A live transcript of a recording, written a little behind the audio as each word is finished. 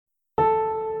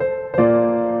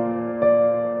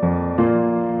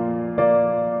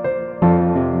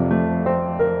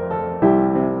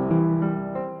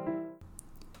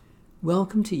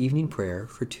Welcome to evening prayer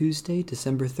for Tuesday,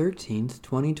 December 13th,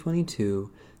 2022,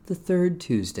 the third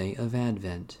Tuesday of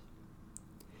Advent.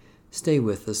 Stay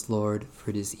with us, Lord, for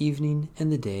it is evening and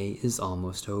the day is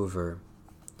almost over.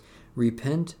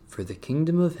 Repent, for the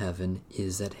kingdom of heaven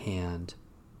is at hand.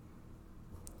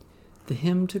 The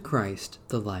hymn to Christ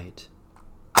the Light.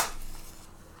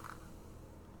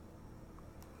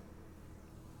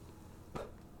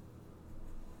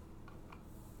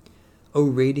 O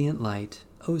radiant light,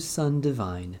 O Sun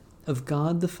divine, of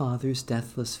God the Father's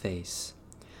deathless face,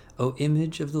 O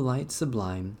image of the light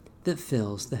sublime that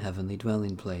fills the heavenly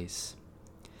dwelling place.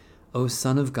 O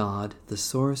Son of God, the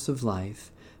source of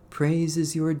life, praise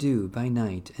is your due by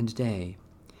night and day.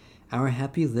 Our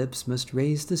happy lips must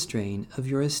raise the strain of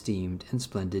your esteemed and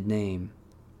splendid name.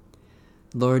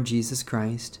 Lord Jesus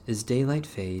Christ, as daylight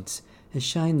fades, as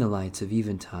shine the lights of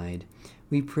eventide,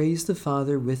 we praise the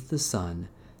Father with the Son,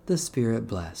 the Spirit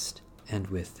blessed, and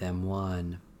with them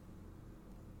one.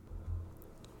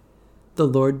 The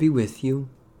Lord be with you.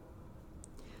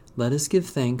 Let us give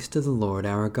thanks to the Lord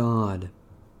our God.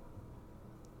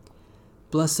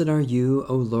 Blessed are you,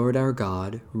 O Lord our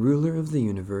God, ruler of the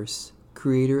universe,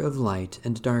 creator of light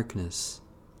and darkness.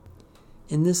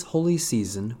 In this holy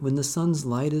season, when the sun's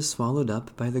light is swallowed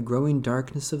up by the growing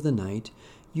darkness of the night,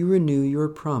 you renew your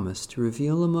promise to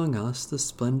reveal among us the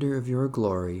splendor of your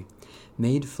glory,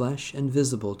 made flesh and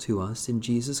visible to us in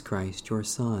Jesus Christ, your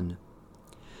Son.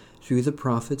 Through the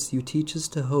prophets you teach us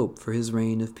to hope for his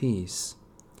reign of peace.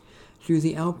 Through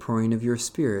the outpouring of your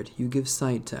Spirit you give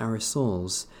sight to our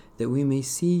souls, that we may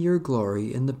see your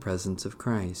glory in the presence of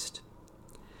Christ.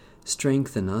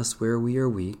 Strengthen us where we are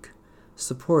weak,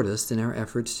 support us in our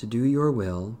efforts to do your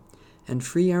will, and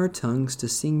free our tongues to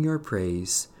sing your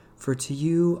praise, for to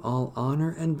you all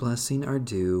honor and blessing are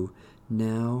due,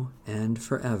 now and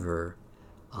forever.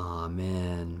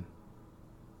 Amen.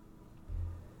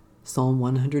 Psalm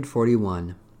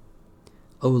 141.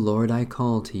 O Lord, I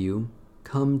call to you.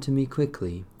 Come to me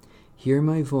quickly. Hear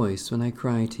my voice when I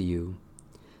cry to you.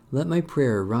 Let my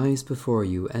prayer rise before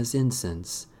you as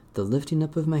incense, the lifting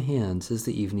up of my hands as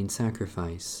the evening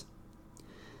sacrifice.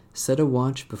 Set a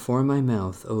watch before my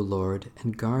mouth, O Lord,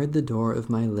 and guard the door of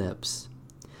my lips.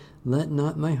 Let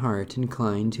not my heart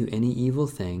incline to any evil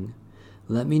thing.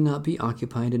 Let me not be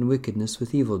occupied in wickedness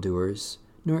with evildoers,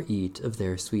 nor eat of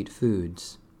their sweet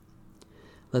foods.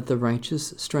 Let the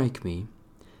righteous strike me.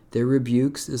 Their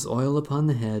rebukes as oil upon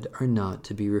the head are not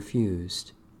to be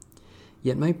refused.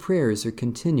 Yet my prayers are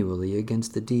continually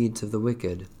against the deeds of the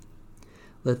wicked.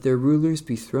 Let their rulers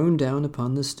be thrown down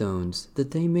upon the stones,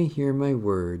 that they may hear my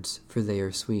words, for they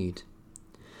are sweet.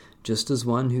 Just as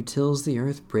one who tills the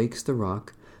earth breaks the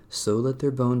rock, so let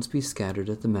their bones be scattered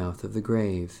at the mouth of the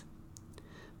grave.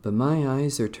 But my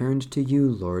eyes are turned to you,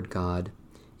 Lord God.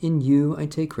 In you I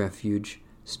take refuge.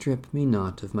 Strip me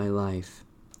not of my life.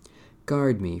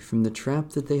 Guard me from the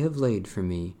trap that they have laid for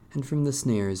me, and from the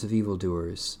snares of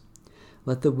evildoers.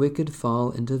 Let the wicked fall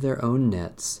into their own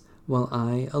nets, while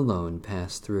I alone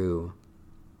pass through.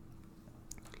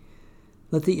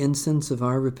 Let the incense of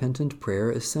our repentant prayer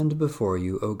ascend before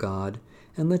you, O God,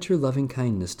 and let your loving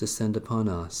kindness descend upon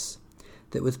us,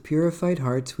 that with purified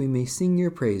hearts we may sing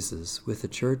your praises with the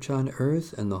church on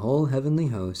earth and the whole heavenly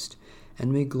host,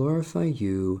 and may glorify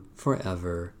you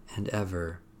forever and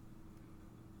ever.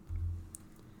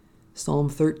 Psalm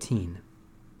 13.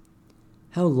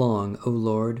 How long, O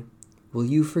Lord, will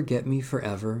you forget me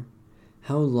forever?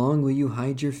 How long will you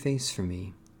hide your face from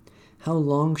me? How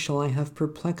long shall I have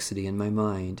perplexity in my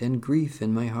mind and grief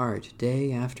in my heart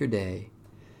day after day?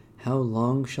 How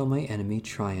long shall my enemy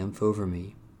triumph over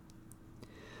me?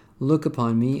 Look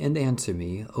upon me and answer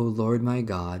me, O Lord my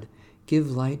God.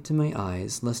 Give light to my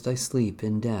eyes, lest I sleep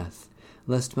in death,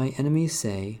 lest my enemies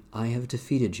say, I have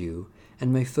defeated you,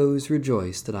 and my foes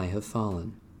rejoice that I have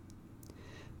fallen.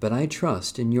 But I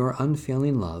trust in your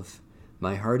unfailing love.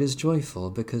 My heart is joyful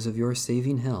because of your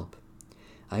saving help.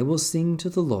 I will sing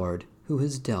to the Lord, who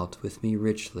has dealt with me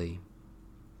richly.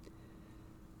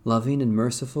 Loving and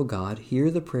merciful God,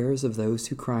 hear the prayers of those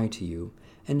who cry to you,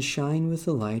 and shine with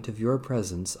the light of your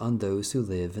presence on those who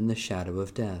live in the shadow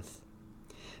of death.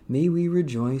 May we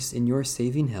rejoice in your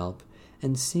saving help,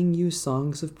 and sing you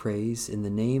songs of praise in the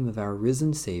name of our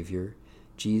risen Savior,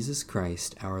 Jesus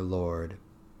Christ our Lord.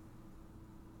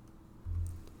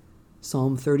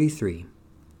 Psalm 33.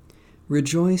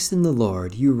 Rejoice in the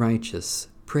Lord, you righteous.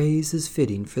 Praise is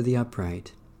fitting for the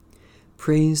upright.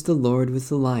 Praise the Lord with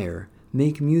the lyre.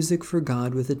 Make music for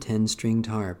God with a 10-stringed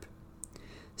harp.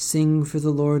 Sing for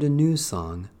the Lord a new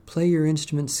song. Play your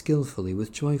instruments skillfully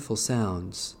with joyful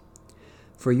sounds.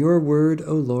 For your word,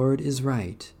 O Lord, is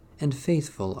right, and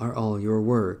faithful are all your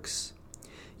works.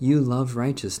 You love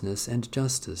righteousness and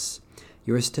justice.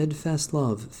 Your steadfast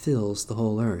love fills the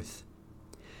whole earth.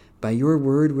 By your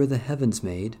word were the heavens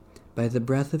made, by the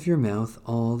breath of your mouth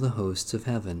all the hosts of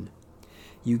heaven.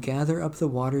 You gather up the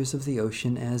waters of the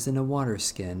ocean as in a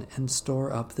waterskin, and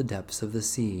store up the depths of the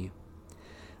sea.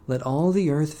 Let all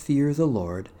the earth fear the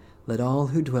Lord. Let all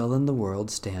who dwell in the world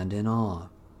stand in awe.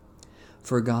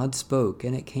 For God spoke,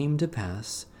 and it came to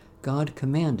pass. God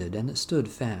commanded, and it stood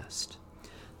fast.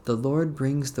 The Lord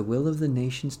brings the will of the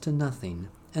nations to nothing,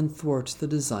 and thwarts the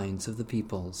designs of the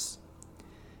peoples.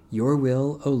 Your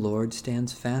will, O Lord,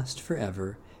 stands fast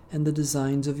forever, and the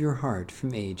designs of your heart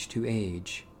from age to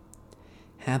age.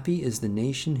 Happy is the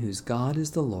nation whose God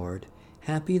is the Lord,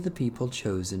 happy the people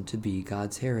chosen to be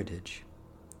God's heritage.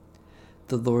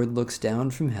 The Lord looks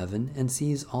down from heaven and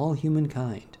sees all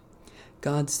humankind.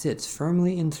 God sits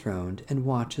firmly enthroned and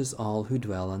watches all who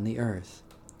dwell on the earth.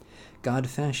 God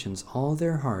fashions all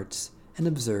their hearts and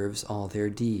observes all their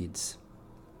deeds.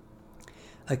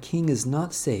 A king is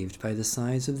not saved by the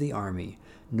size of the army,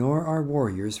 nor are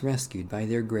warriors rescued by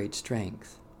their great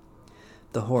strength.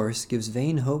 The horse gives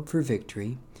vain hope for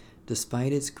victory.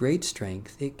 Despite its great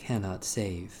strength, it cannot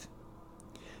save.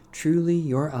 Truly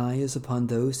your eye is upon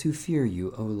those who fear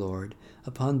you, O Lord,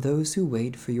 upon those who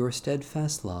wait for your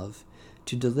steadfast love,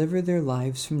 to deliver their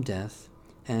lives from death,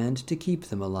 and to keep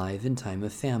them alive in time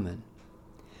of famine.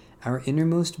 Our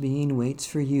innermost being waits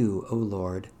for you, O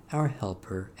Lord, our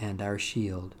helper and our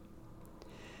shield.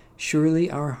 Surely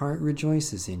our heart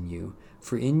rejoices in you,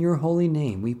 for in your holy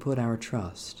name we put our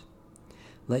trust.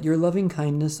 Let your loving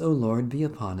kindness, O Lord, be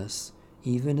upon us,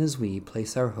 even as we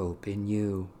place our hope in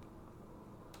you.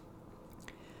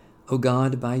 O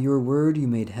God, by your word you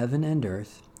made heaven and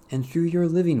earth, and through your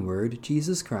living word,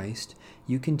 Jesus Christ,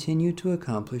 you continue to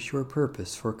accomplish your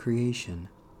purpose for creation.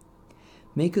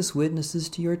 Make us witnesses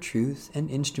to your truth and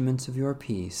instruments of your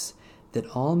peace, that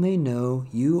all may know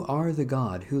you are the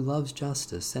God who loves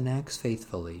justice and acts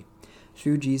faithfully,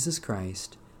 through Jesus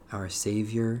Christ, our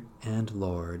Savior and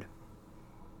Lord.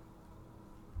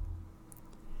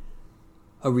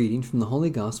 A reading from the Holy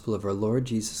Gospel of our Lord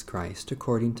Jesus Christ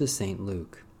according to St.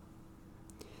 Luke.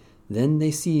 Then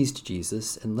they seized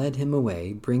Jesus and led him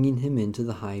away, bringing him into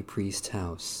the high priest's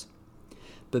house.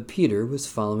 But Peter was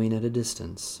following at a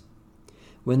distance.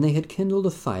 When they had kindled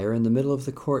a fire in the middle of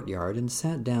the courtyard and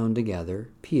sat down together,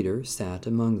 Peter sat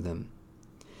among them.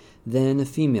 Then a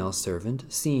female servant,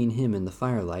 seeing him in the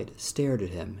firelight, stared at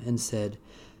him and said,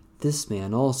 "This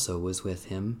man also was with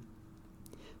him."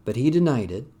 But he denied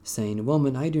it, saying,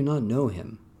 "Woman, I do not know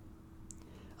him."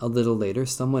 A little later,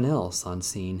 someone else, on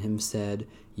seeing him, said,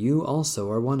 "You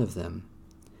also are one of them."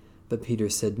 But Peter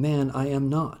said, "Man, I am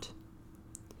not."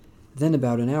 Then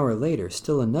about an hour later,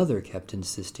 still another kept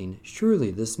insisting, "Surely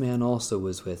this man also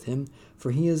was with him,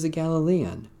 for he is a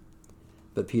Galilean."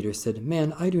 But Peter said,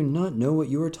 "Man, I do not know what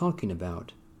you are talking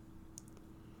about."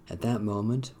 At that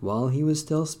moment, while he was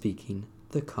still speaking,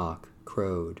 the cock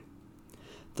crowed.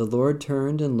 The Lord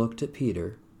turned and looked at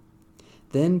Peter.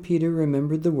 Then Peter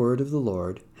remembered the word of the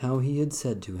Lord, how he had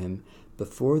said to him,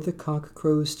 "Before the cock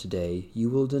crows today, you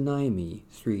will deny me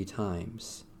 3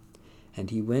 times." And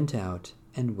he went out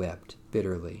and wept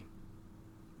bitterly.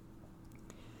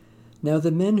 Now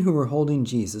the men who were holding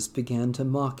Jesus began to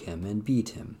mock him and beat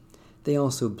him. They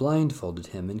also blindfolded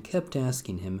him and kept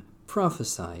asking him,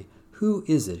 "Prophesy, who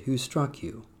is it who struck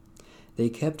you?" They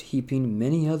kept heaping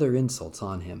many other insults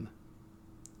on him.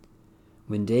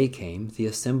 When day came, the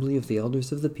assembly of the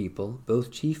elders of the people,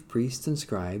 both chief priests and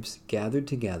scribes, gathered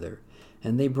together,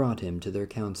 and they brought him to their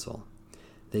council.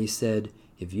 They said,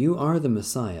 "If you are the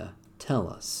Messiah, tell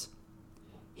us."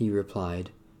 He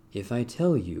replied, "If I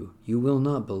tell you, you will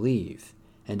not believe,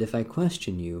 and if I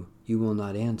question you, you will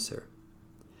not answer.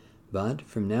 But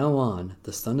from now on,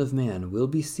 the Son of Man will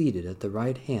be seated at the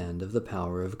right hand of the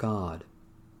power of God."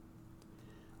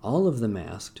 All of them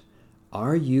asked,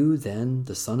 "Are you then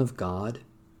the Son of God?"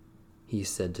 He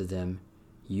said to them,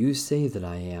 "You say that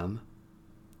I am."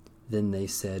 Then they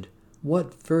said,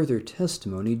 "What further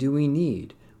testimony do we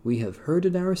need? We have heard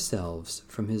it ourselves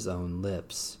from his own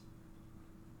lips."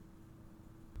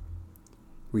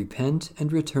 Repent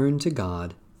and return to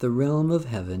God. The realm of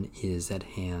heaven is at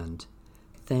hand.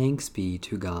 Thanks be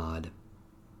to God.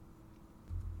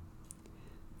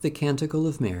 The Canticle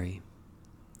of Mary.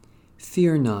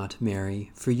 Fear not,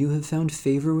 Mary, for you have found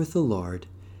favor with the Lord.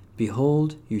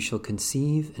 Behold, you shall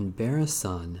conceive and bear a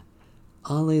son.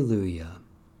 Alleluia.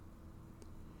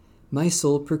 My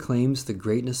soul proclaims the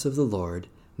greatness of the Lord.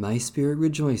 My spirit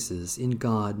rejoices in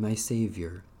God my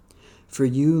Savior. For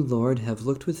you, Lord, have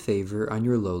looked with favor on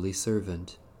your lowly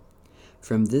servant.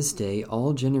 From this day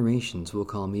all generations will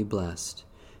call me blessed.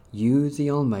 You, the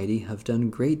Almighty, have done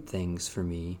great things for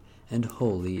me, and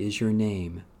holy is your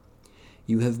name.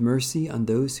 You have mercy on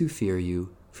those who fear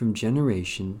you from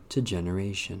generation to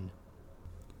generation.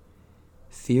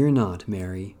 Fear not,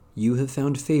 Mary, you have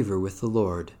found favor with the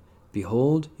Lord.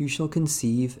 Behold, you shall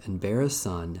conceive and bear a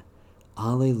son.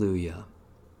 Alleluia.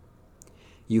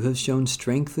 You have shown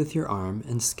strength with your arm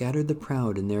and scattered the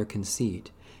proud in their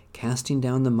conceit, casting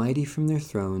down the mighty from their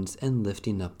thrones and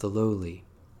lifting up the lowly.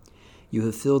 You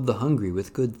have filled the hungry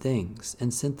with good things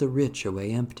and sent the rich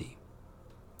away empty.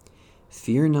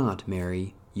 Fear not,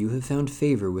 Mary, you have found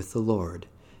favor with the Lord.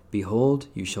 Behold,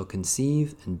 you shall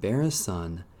conceive and bear a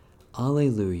son.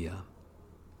 Alleluia.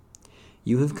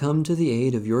 You have come to the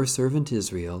aid of your servant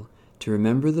Israel, to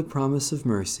remember the promise of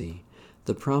mercy,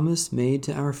 the promise made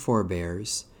to our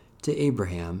forebears, to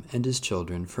Abraham and his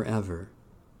children forever.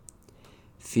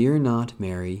 Fear not,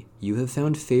 Mary, you have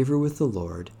found favor with the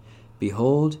Lord.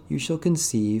 Behold, you shall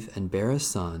conceive and bear a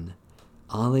son.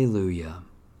 Alleluia.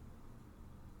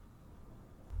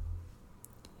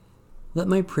 Let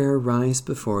my prayer rise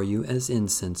before you as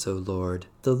incense, O Lord,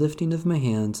 the lifting of my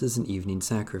hands as an evening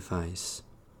sacrifice.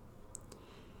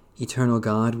 Eternal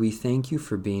God, we thank you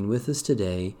for being with us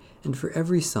today and for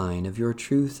every sign of your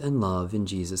truth and love in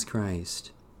Jesus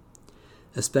Christ.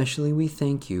 Especially we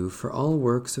thank you for all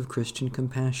works of Christian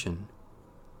compassion,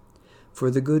 for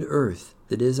the good earth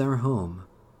that is our home,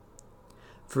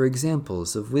 for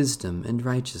examples of wisdom and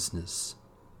righteousness,